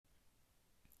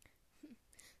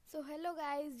So hello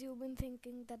guys, you've been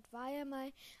thinking that why am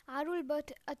I Arul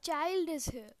but a child is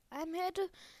here. I'm here to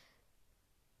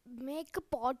make a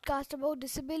podcast about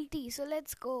disability. So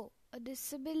let's go. A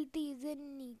disability is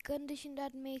any condition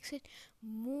that makes it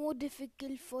more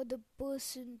difficult for the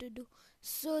person to do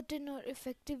certain or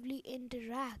effectively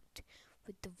interact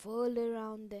with the world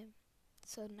around them.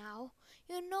 So now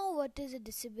you know what is a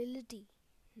disability.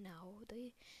 Now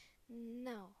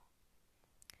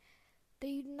the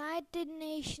United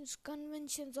Nations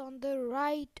Conventions on the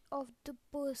Right of the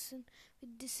Person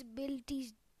with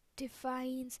Disabilities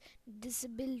defines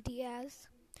disability as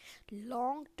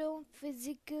long-term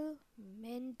physical,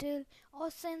 mental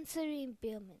or sensory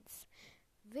impairments,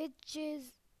 which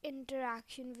is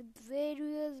interaction with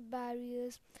various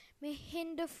barriers may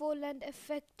hinder full and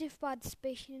effective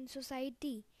participation in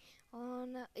society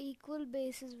on an equal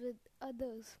basis with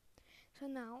others. So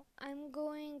now I'm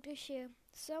going to share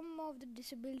some of the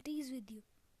disabilities with you.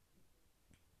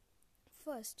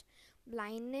 First,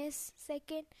 blindness.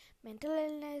 Second, mental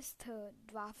illness. Third,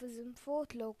 dwarfism.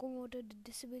 Fourth, locomotor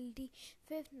disability.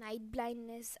 Fifth, night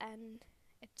blindness, and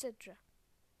etc.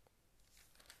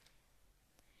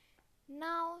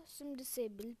 Now, some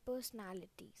disabled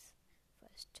personalities.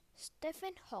 First,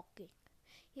 Stephen Hawking.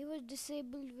 He was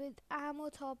disabled with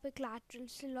amyotrophic lateral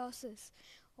sclerosis,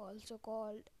 also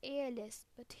called ALS,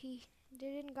 but he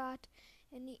didn't got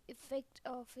any effect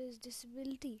of his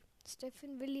disability.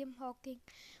 Stephen William Hawking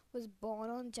was born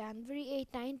on January 8,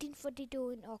 1942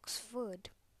 in Oxford.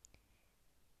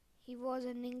 He was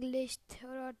an English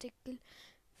theoretical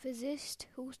physicist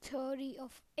whose theory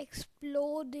of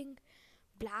exploding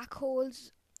black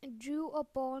holes drew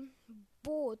upon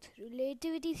both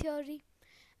relativity theory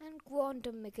and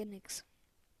quantum mechanics.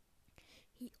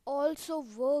 He also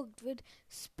worked with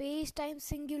space-time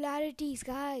singularities,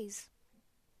 guys.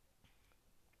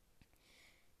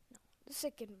 Now, the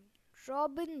second one,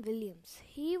 Robin Williams.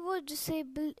 He was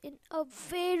disabled in a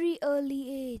very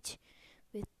early age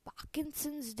with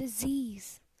Parkinson's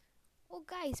disease. Oh,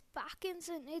 guys,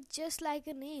 Parkinson is just like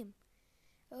a name.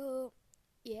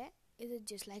 Yeah, is it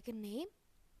just like a name?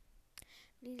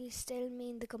 Please tell me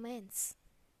in the comments.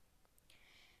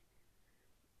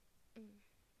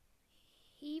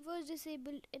 He was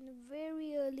disabled in a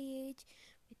very early age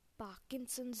with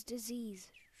Parkinson's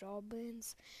disease.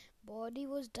 Robin's body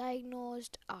was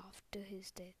diagnosed after his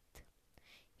death.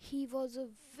 He was a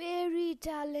very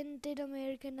talented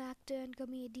American actor and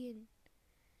comedian.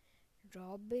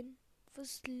 Robin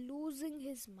was losing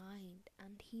his mind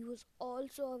and he was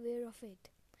also aware of it.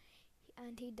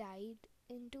 And he died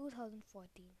in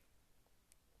 2014.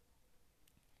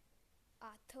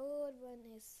 Our third one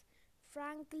is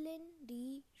Franklin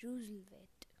D.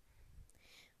 Roosevelt.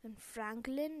 When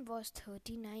Franklin was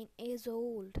 39 years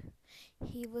old,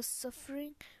 he was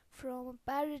suffering from a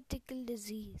paralitical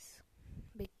disease.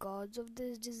 Because of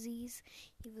this disease,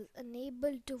 he was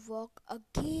unable to walk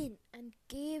again and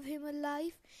gave him a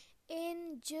life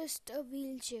in just a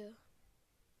wheelchair.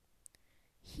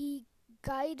 He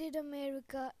guided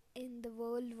America in the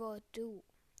World War II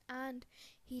and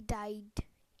he died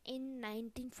in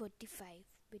 1945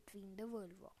 between the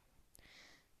World War.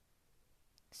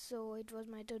 So it was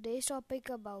my today's topic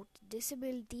about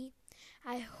disability.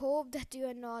 I hope that you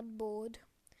are not bored.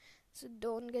 So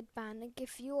don't get panic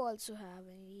if you also have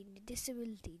any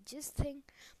disability. Just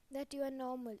think that you are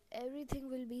normal. Everything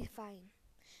will be fine.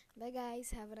 Bye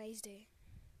guys, have a nice day.